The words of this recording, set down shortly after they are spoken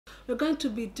we're going to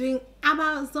be doing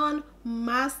Amazon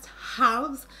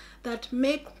must-haves that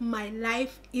make my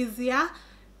life easier,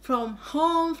 from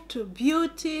home to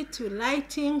beauty to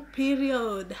lighting,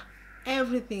 period,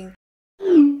 everything.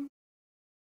 And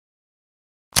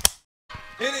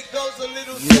it goes a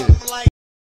little something like.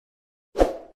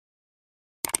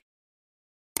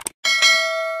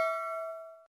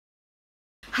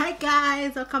 Hi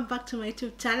guys, welcome back to my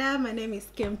YouTube channel. My name is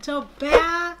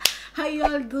Kemuntobear. How you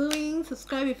all doing?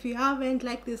 Subscribe if you haven't,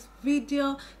 like this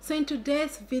video. So in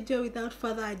today's video, without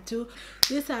further ado,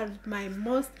 these are my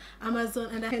most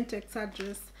Amazon and text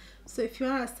address. So if you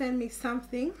want to send me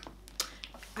something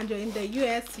and you're in the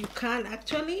US, you can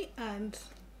actually. And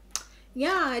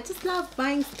yeah, I just love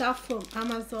buying stuff from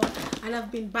Amazon, and I've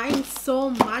been buying so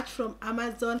much from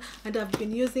Amazon, and I've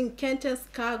been using Kente's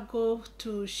Cargo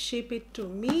to ship it to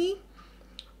me,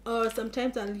 or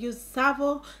sometimes I'll use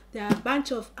Savo. There are a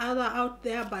bunch of other out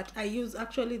there, but I use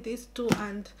actually these two,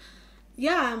 and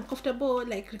yeah, I'm comfortable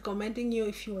like recommending you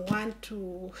if you want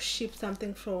to ship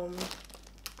something from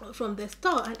the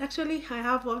store. And actually I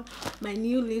have on my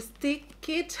new lipstick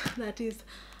kit, that is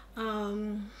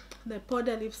the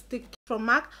powder lipstick from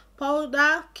MAC,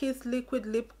 powder kiss liquid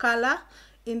lip color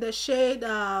in the shade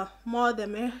more the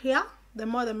merrier, the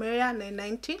more the merrier,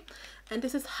 990. And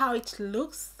this is how it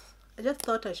looks. I just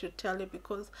thought I should tell you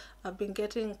because I've been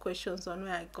getting questions on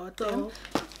where I got them.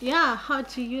 Yeah, how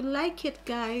do you like it,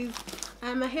 guys?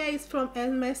 And my hair is from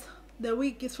Hermes, the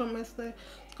wig is from Mr.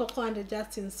 Coco, and I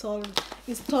just installed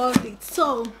it.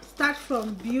 So start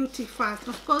from beauty first.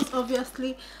 Of course,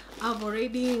 obviously I've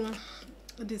already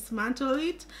dismantled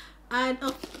it, and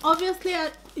obviously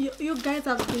you guys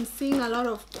have been seeing a lot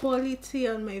of quality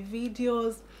on my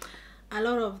videos, a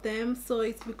lot of them. So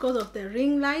it's because of the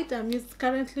ring light. I'm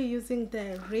currently using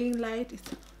the ring light. It's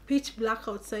pitch black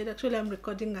outside. Actually, I'm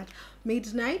recording at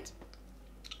midnight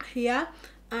here,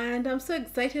 and I'm so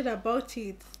excited about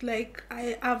it. Like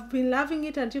I've been loving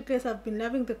it, and you guys have been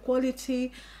loving the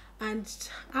quality, and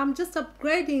I'm just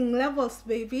upgrading levels,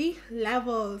 baby,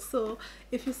 levels. So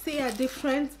if you see a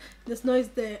difference, just know it's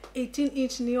the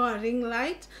 18-inch newer ring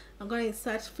light. I'm going to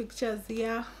insert pictures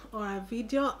here or a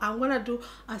video. I'm going to do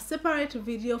a separate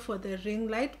video for the ring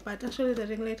light, but actually the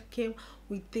ring light came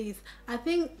with this. I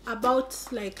think about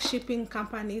like shipping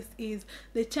companies is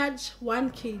they charge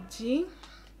 1 kg,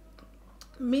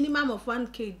 minimum of 1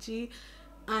 kg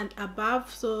and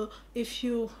above. So if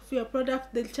your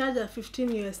product, they'll charge at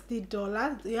 $15 US.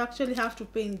 You actually have to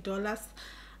pay in dollars,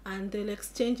 and they'll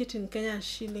exchange it in Kenyan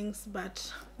shillings,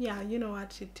 but yeah, you know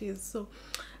what it is.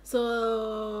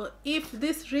 So if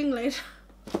this ring light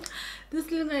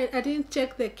I didn't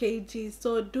check the kg,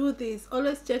 so do this,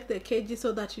 always check the kg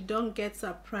so that you don't get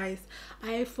surprised.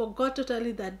 I forgot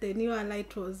totally that the newer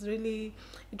light was really,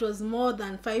 it was more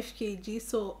than 5 kg,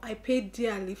 so I paid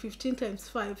dearly, 15 times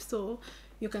 5, so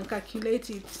you can calculate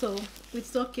it. So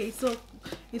it's okay, so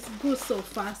it's good so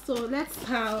far. So let's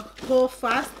go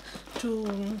fast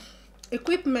to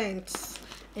equipment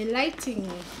and lighting.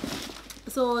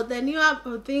 So the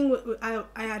newer thing, I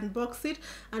unboxed it,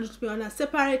 and it will be on a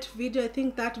separate video. I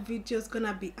think that video is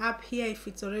gonna be up here if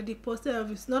it's already posted. If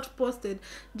it's not posted,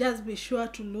 just be sure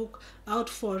to look out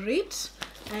for it,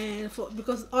 and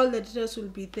because all the details will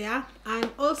be there.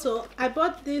 And also I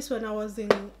bought this when I was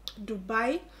in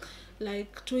Dubai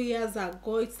like 2 years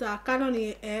ago. It's a Canon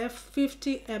EF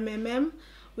 50mm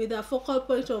with a focal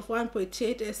point of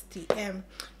 1.8 STM.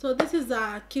 So this is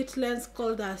a kit lens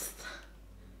called as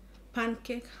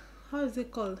pancake, how is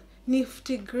it called,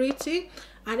 nifty gritty,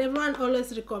 and everyone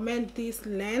always recommend this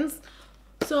lens.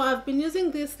 So I've been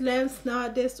using this lens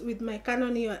nowadays with my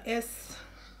Canon EOS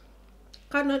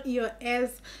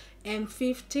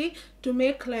M50 to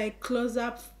make like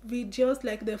close-up videos,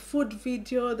 like the food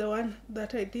video, the one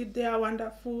that I did there,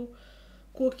 wonderful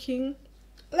cooking,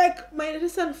 like my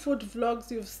recent food vlogs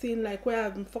you've seen, like where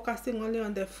I've been focusing only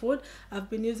on the food. I've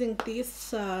been using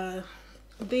this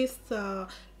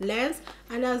lens,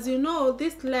 and as you know,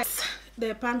 this lens,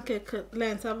 the pancake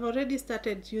lens, I've already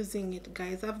started using it,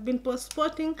 guys. I've been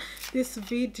postponing this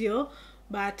video,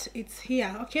 but it's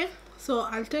here. Okay, so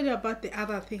I'll tell you about the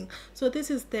other thing. So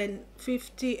this is the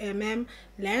 50mm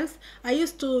lens. I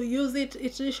used to use it.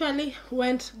 It usually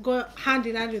go hand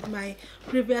in hand with my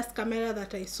previous camera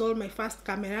that I sold, my first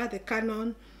camera, the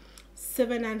Canon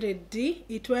 700D.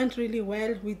 It went really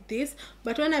well with this,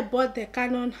 but when I bought the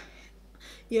Canon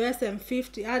EOS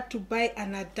M50, I had to buy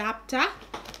an adapter,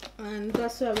 and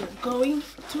that's where we're going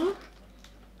to.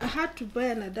 I had to buy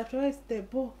an adapter. Where is the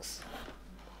box?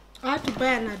 I had to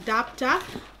buy an adapter,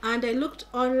 and I looked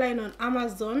online on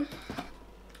Amazon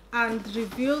and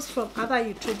reviews from other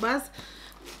YouTubers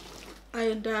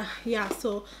And yeah,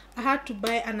 so I had to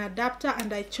buy an adapter,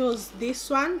 and I chose this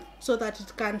one so that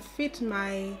it can fit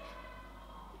my,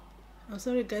 I'm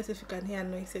sorry guys if you can hear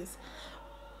noises,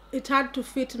 it had to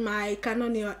fit my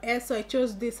Canon EOS, so I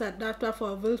chose this adapter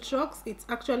for Viltrox. It's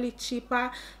actually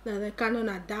cheaper than the Canon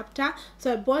adapter,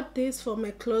 so I bought this for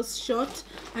my close shot.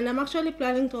 And I'm actually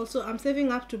planning to also, I'm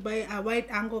saving up to buy a wide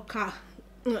angle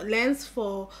lens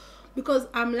for, because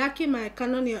I'm lucky my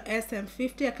Canon EOS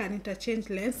M50 I can interchange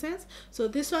lenses. So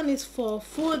this one is for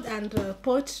food and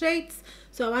portraits,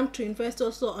 so I want to invest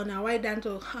also on a wide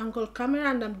angle camera,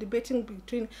 and I'm debating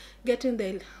between getting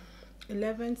the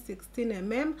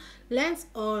 11-16mm lens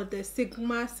or the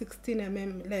Sigma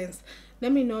 16mm lens.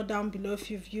 Let me know down below if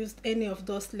you've used any of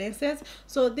those lenses.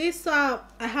 So this I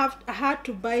had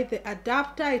to buy the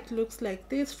adapter. It looks like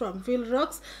this from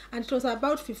Viltrox, and it was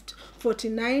about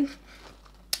 49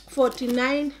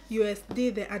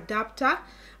 USD the adapter,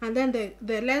 and then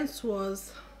the lens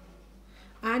was,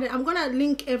 and I'm gonna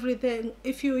link everything.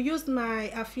 If you use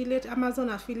my affiliate, Amazon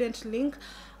affiliate link,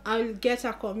 I'll get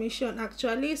a commission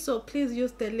actually, so please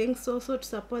use the links also to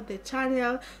support the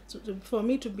channel, for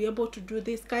me to be able to do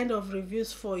this kind of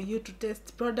reviews for you, to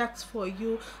test products for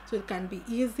you, so it can be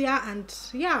easier. And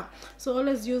yeah, so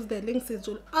always use the links. It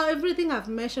will, everything I've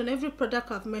mentioned, every product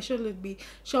I've mentioned will be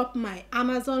shop my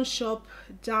Amazon shop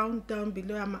down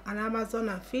below. I'm an Amazon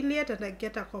affiliate, and I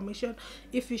get a commission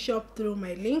if you shop through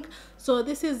my link. So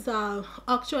this is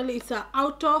actually, it's an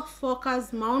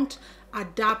autofocus mount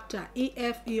adapter,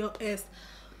 EF-EOS.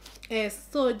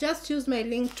 So just use my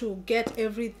link to get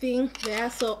everything there.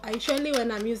 So I usually,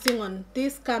 when I'm using on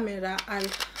this camera, I'll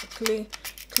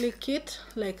click it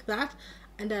like that,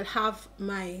 and I'll have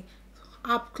my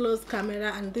up close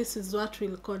camera, and this is what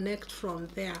will connect from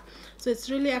there. So it's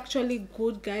really actually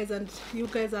good guys, and you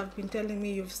guys have been telling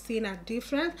me you've seen a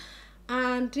difference.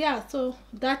 And yeah, so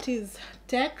that is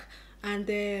tech. And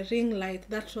the ring light,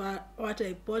 that's what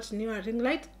I bought, new ring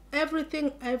light.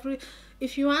 Everything,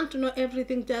 if you want to know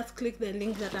everything, just click the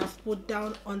link that I've put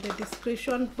down on the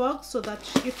description box, so that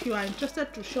if you are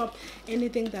interested to shop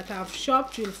anything that I've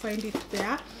shopped, you'll find it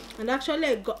there. And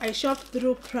actually I shopped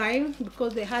through Prime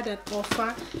because they had an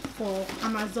offer for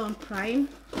Amazon Prime,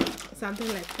 something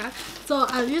like that. So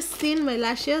have you seen my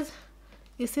lashes?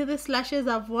 You see these lashes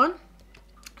I've worn?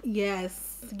 Yes,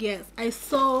 I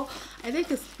saw, I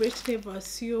think it's Brittany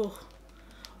Vassio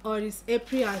or it's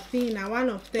April Athena, one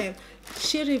of them.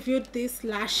 She reviewed these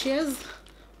lashes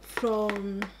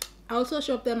from, I also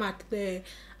shop them at the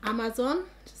Amazon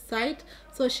site.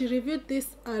 So she reviewed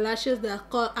these lashes. They are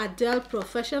called Adele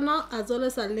Professional, as well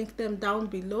as I'll link them down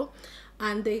below,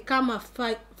 and they come a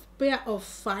pair of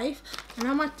 5. And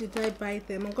how much did I buy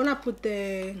them? I'm gonna put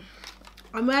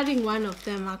I'm wearing one of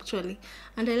them actually,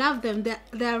 and I love them.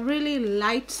 They're really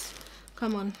light.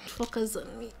 Come on, focus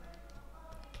on me.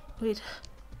 Wait.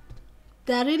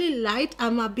 They're really light.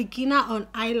 I'm a beginner on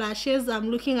eyelashes.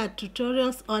 I'm looking at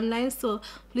tutorials online, so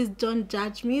please don't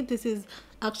judge me. This is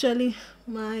actually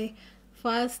my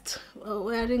first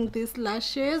wearing these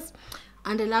lashes,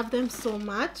 and I love them so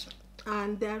much.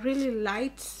 And they're really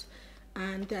light,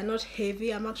 and they're not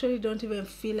heavy. I'm actually don't even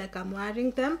feel like I'm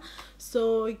wearing them.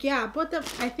 So yeah, I bought them,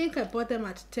 I think I bought them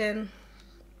at 10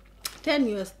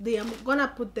 USD. I'm gonna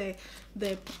put the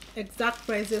exact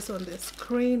prices on the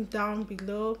screen down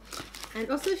below. And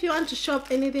also, if you want to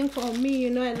shop anything for me, you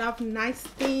know I love nice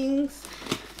things,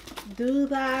 do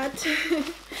that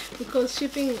because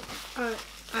shipping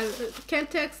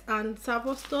Kentex and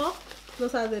Savo Store,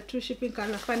 those are the 2 shipping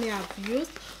company I've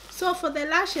used. So for the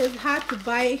lashes, I had to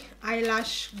buy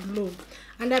eyelash glue,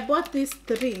 and I bought these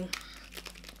 3,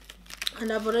 and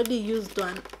I've already used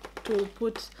one to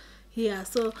put here.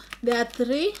 So there are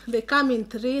 3, they come in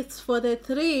 3. For the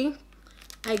 3,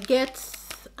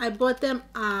 I bought them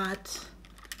at,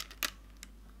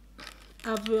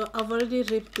 I've already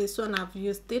ripped this one, I've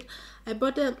used it. I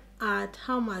bought them at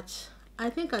how much?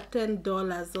 I think at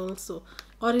 $10 also,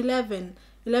 or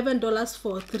 $11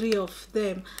 for 3 of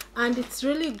them. And it's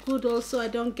really good also. I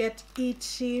don't get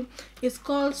itchy. It's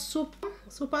called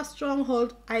super strong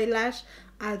hold eyelash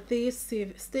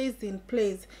adhesive, stays in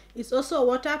place. It's also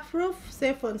waterproof,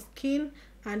 safe on skin,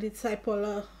 and it's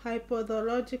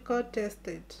hypodological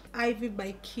tested. Ivy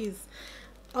by Keys.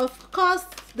 Of course,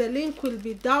 the link will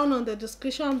be down on the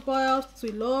description box.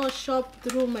 We'll all shop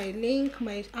through my link,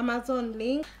 my Amazon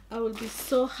link. I will be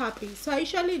so happy. So I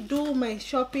usually do my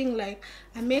shopping, like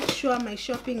I make sure my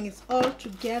shopping is all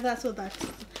together so that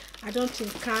I don't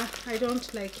incur. I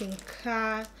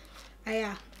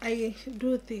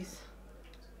do this.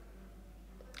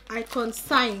 I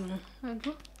consign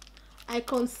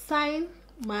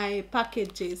my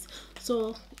packages.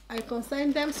 So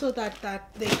consigned them so that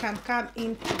they can come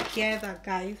in together,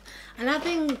 guys. Another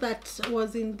thing that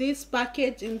was in this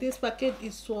package, it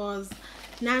was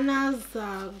Nana's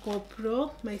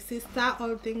GoPro, my sister,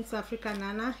 All Things Africa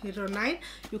Nana Hero 9.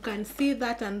 You can see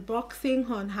that unboxing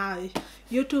on her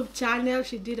YouTube channel.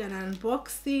 She did an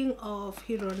unboxing of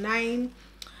Hero 9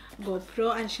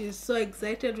 GoPro, and she's so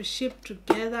excited. We ship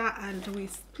together and we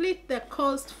split the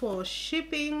cost for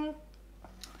shipping.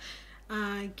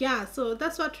 Yeah, so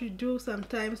that's what we do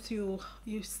sometimes. You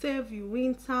save, you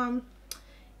win some.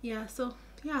 Yeah, so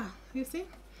yeah, you see.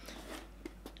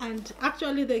 And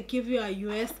actually they give you a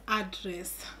US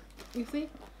address. You see,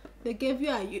 they give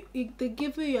you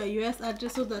your US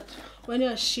address so that when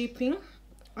you're shipping,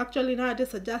 actually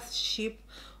nowadays I just ship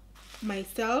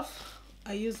myself.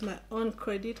 I use my own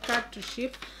credit card to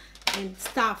ship and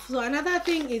stuff. So another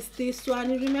thing is this one.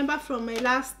 You remember from my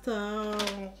last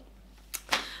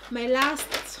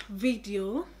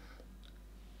video,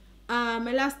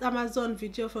 my last Amazon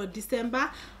video for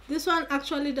December. This one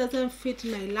actually doesn't fit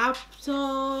my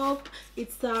laptop.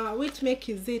 It's which make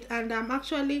is it, and I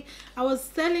was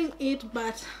selling it,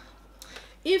 but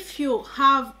if you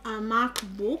have a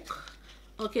MacBook,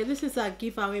 okay, this is a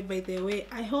giveaway, by the way.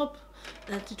 I hope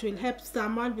that it will help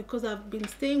someone, because I've been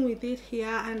staying with it here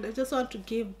and I just want to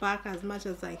give back as much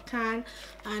as I can.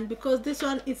 And because this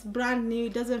one is brand new,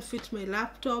 it doesn't fit my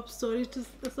laptop, sorry,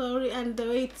 and the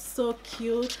way it's so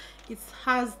cute, it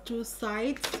has two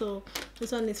sides. So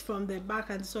this one is from the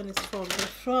back and this one is from the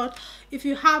front. If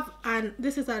you have, and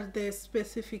this is at the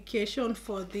specification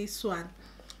for this one,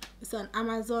 it's an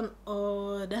Amazon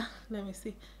order. Let me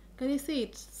see, can you see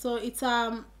it? So it's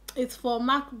for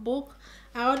MacBook.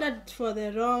 I ordered for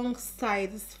the wrong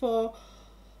side. It's for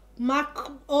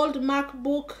old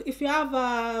MacBook. If you have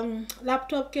a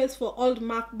laptop case for old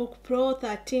MacBook Pro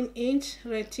 13-inch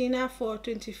Retina for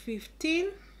 2015,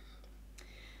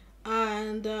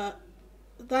 and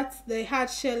that's the hard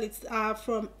shell. It's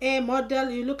from A model.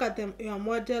 You look at them, your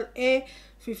model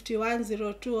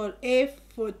A5102 or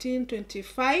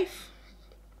A1425.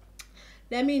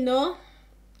 Let me know,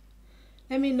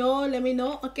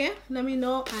 okay, let me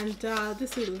know, and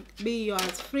this will be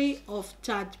yours free of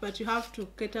charge, but you have to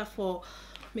cater for,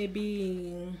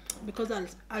 maybe, because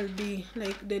I'll be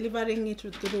like delivering it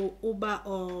through Uber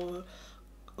or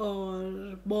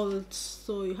Bolt,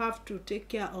 so you have to take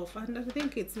care of, and I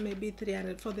think it's maybe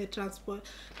 300 for the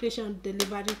transportation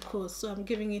delivery cost, so I'm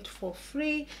giving it for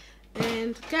free.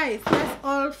 And guys, that's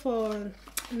all for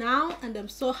now, and I'm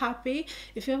so happy.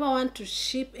 If you ever want to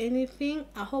ship anything,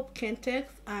 I hope Kentex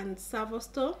and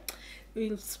Savostore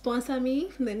will sponsor me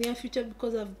in the near future,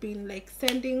 because I've been like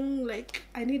sending, like,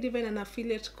 I need even an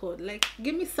affiliate code, like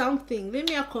give me something, give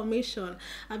me a commission.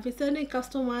 I've been sending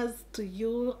customers to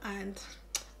you, and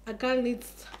a girl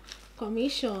needs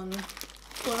commission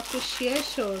for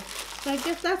appreciation. So I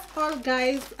guess that's all,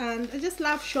 guys, and I just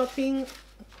love shopping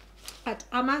at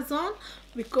Amazon,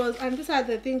 because, and these are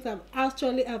the things I've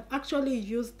actually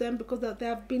used them, because they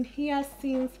have been here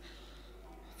since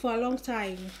for a long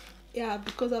time. Yeah,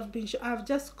 because I've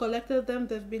just collected them.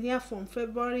 They've been here from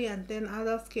February, and then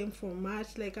others came from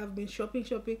March. Like, I've been shopping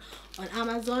on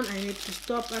Amazon. I need to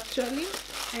stop actually.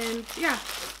 And yeah,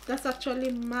 that's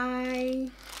actually my,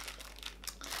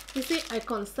 you see, I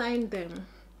consigned them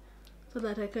so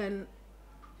that they can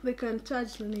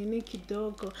charge nini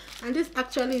kidogo, and this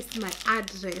actually is my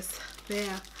address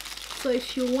there. So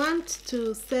if you want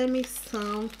to send me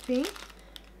something,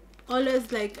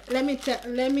 always, like,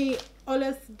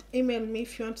 always email me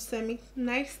if you want to send me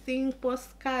nice thing,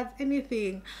 postcards,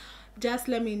 anything. Just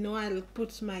let me know. I'll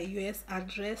put my US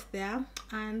address there.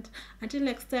 And until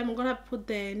next time, I'm gonna put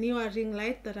the newer ring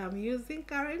light that I'm using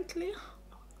currently.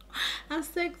 I'm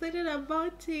so excited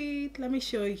about it. Let me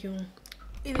show you.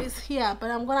 It is here, but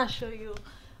I'm gonna show you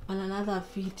on another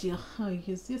video how you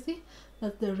use. You see,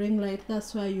 that's the ring light.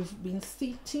 That's where you've been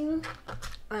sitting,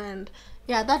 and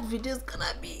yeah, that video is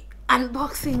gonna be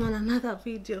unboxing on another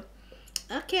video.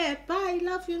 Okay, bye,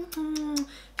 love you.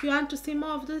 If you want to see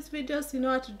more of these videos, you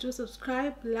know what to do.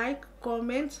 Subscribe, like,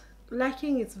 comment.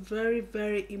 Liking is very,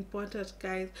 very important,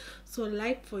 guys, so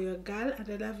like for your girl, and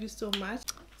I love you so much.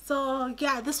 So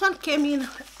yeah, this one came in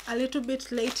a little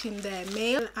bit late in the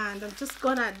mail, and I'm just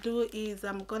gonna do is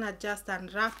I'm gonna just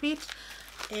unwrap it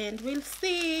and we'll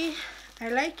see. I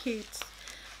like it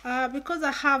because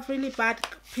I have really bad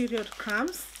period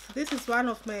cramps. This is one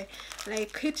of my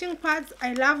like heating pads.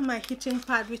 I love my heating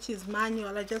pad, which is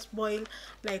manual. I just boil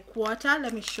like water.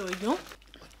 Let me show you.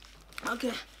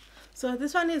 Okay, So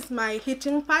this one is my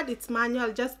heating pad. It's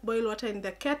manual. Just boil water in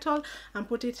the kettle and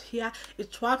put it here.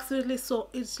 It works really, so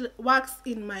it works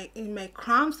in my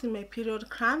cramps, in my period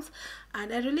cramps,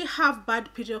 and I really have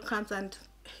bad period cramps, and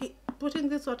putting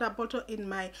this water bottle in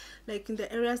my, like in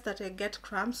the areas that I get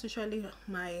cramps, usually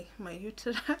my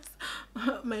uterus,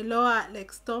 my lower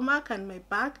like stomach and my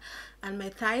back and my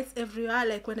thighs, everywhere.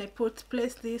 Like when I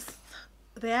place this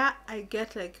there, I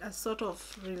get like a sort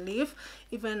of relief,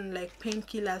 even like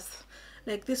painkillers.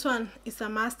 Like this one is a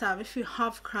must have. If you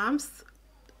have cramps,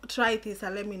 try this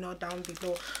and let me know down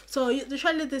below. So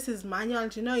usually this is manual.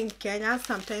 You know, in Kenya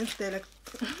sometimes they're like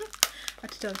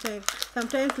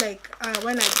sometimes like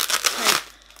when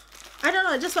I don't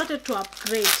know, I just wanted to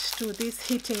upgrade to this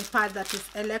heating pad that is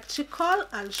electrical.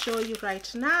 I'll show you right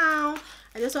now.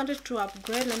 I just wanted to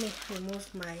upgrade. Let me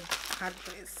remove my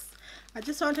address. I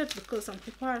just wanted, because some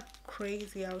people are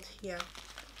crazy out here.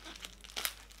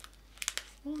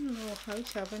 Oh no, I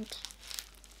wish I haven't.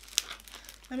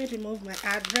 Let me remove my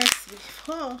address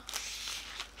before.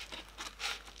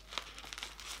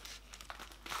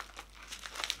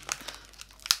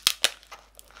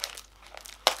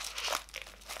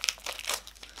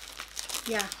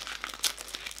 Yeah.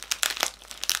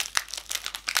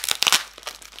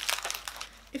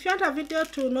 If you want a video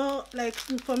to know, like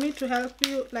for me to help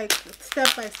you, like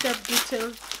step-by-step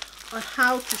details on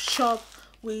how to shop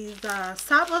with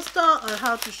Savo Store, or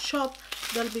how to shop,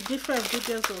 there'll be different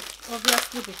videos,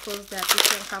 obviously, because they are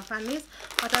different companies,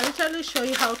 but I'll literally show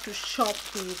you how to shop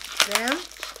with them.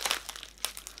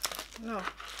 No,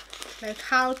 like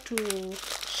how to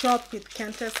shop with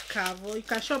Kemunto. You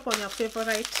can shop on your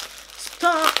favorite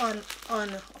store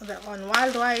on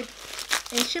worldwide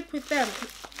and ship with them,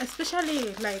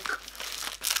 especially like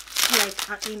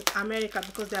in America,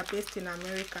 because they are based in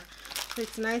America. So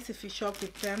it's nice if you shop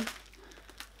with them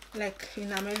like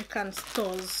in American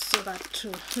stores, so that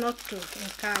not to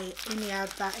incur any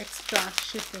other extra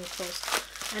shipping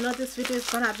cost. I know this video is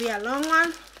gonna be a long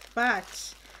one,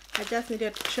 but I just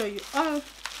needed to show you all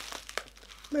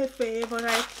my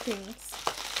favorite things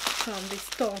from the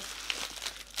store.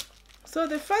 So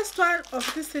the first one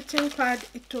of this heating pad,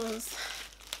 it was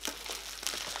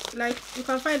like, you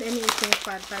can find any heating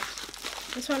pad, but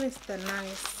this one is the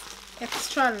nice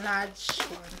extra large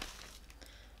one.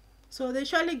 So they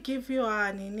usually give you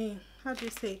a nini, how do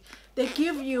you say, they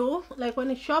give you, like when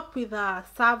you shop with a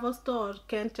Savo Store or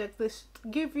Kemunto, they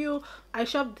give you, I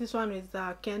shop this one with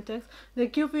Kemunto, they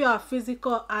give you a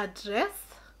physical address.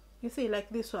 You see, like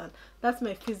this one, that's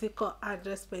my physical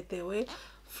address, by the way,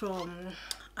 from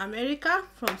America,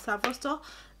 from Savo Store.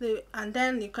 And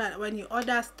then you can, when you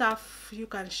order stuff, you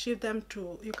can ship them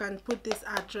to, you can put this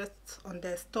address on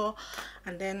the store,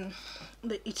 and then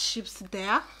it ships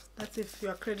there. That's if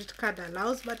your credit card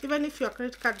allows. But even if your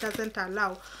credit card doesn't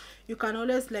allow, you can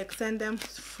always like send them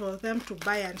for them to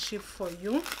buy and ship for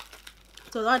you.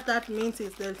 So what that means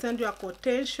is they'll send you a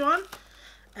quotation,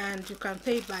 and you can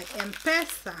pay by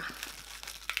Mpesa.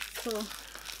 So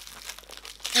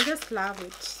I just love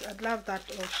it. I love that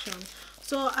option.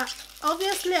 So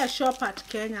obviously I shop at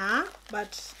Kenya,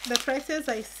 but the prices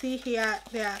I see here,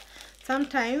 they are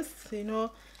sometimes, you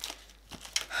know,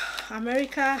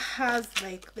 America has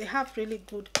like, they have really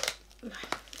good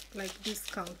like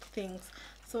discount things.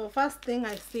 So first thing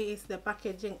I see is the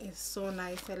packaging is so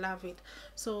nice. I love it.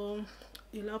 So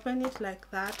you'll open it like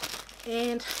that,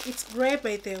 and it's gray,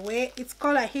 by the way. It's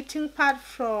called a heating pad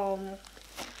from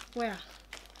where?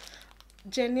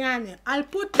 Geniani. I'll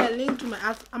put the link to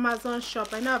my Amazon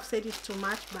shop. I know I've said it too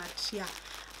much, but yeah,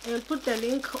 I'll put the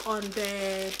link on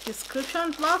the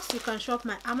description box. You can shop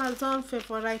my Amazon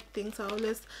favorite things. I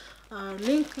always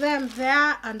link them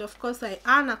there, and of course I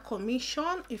earn a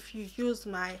commission if you use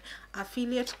my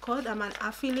affiliate code. I'm an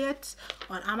affiliate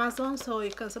on Amazon, so you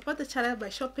can support the channel by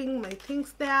shopping my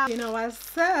things there. You know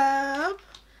what's up.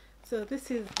 So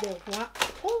this is the one.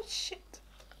 Oh shit.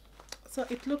 So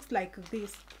it looks like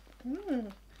this.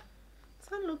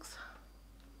 So it looks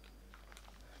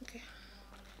okay.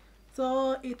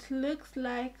 So it looks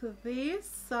like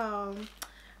this, and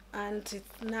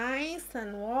it's nice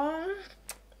and warm,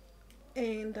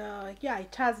 and yeah,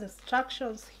 it has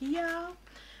instructions here.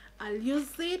 I'll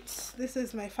use it. This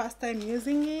is my first time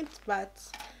using it, but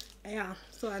yeah.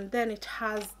 So, and then it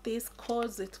has these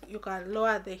codes. You can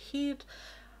lower the heat.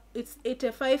 It's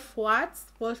 85 watts,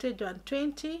 voltage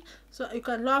 120, so you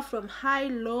can lower from high,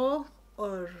 low,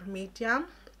 or medium.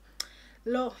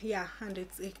 Low, yeah, and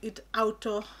it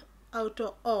auto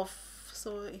off,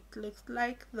 so it looks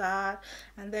like that.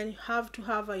 And then you have to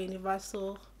have a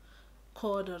universal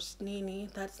code or nini.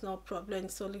 That's no problem.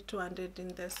 It's only 200 in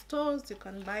the stores. You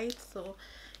can buy it. So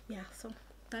yeah, so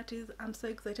that is, I'm so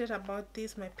excited about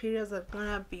this. My periods are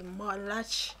gonna be more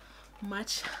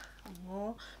much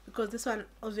more, because this one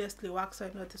obviously works, so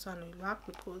I know this one will work.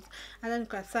 Because, and then you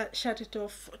can shut it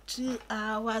off for 3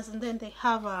 hours, and then they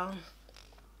have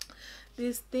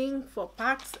this thing for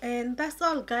packs. And that's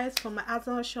all, guys, for my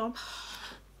Amazon shop.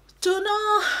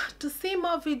 To see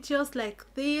more videos like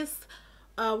this,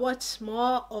 watch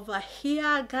more over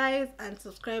here, guys, and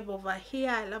subscribe over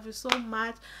here. I love you so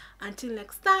much. Until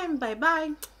next time, bye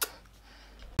bye.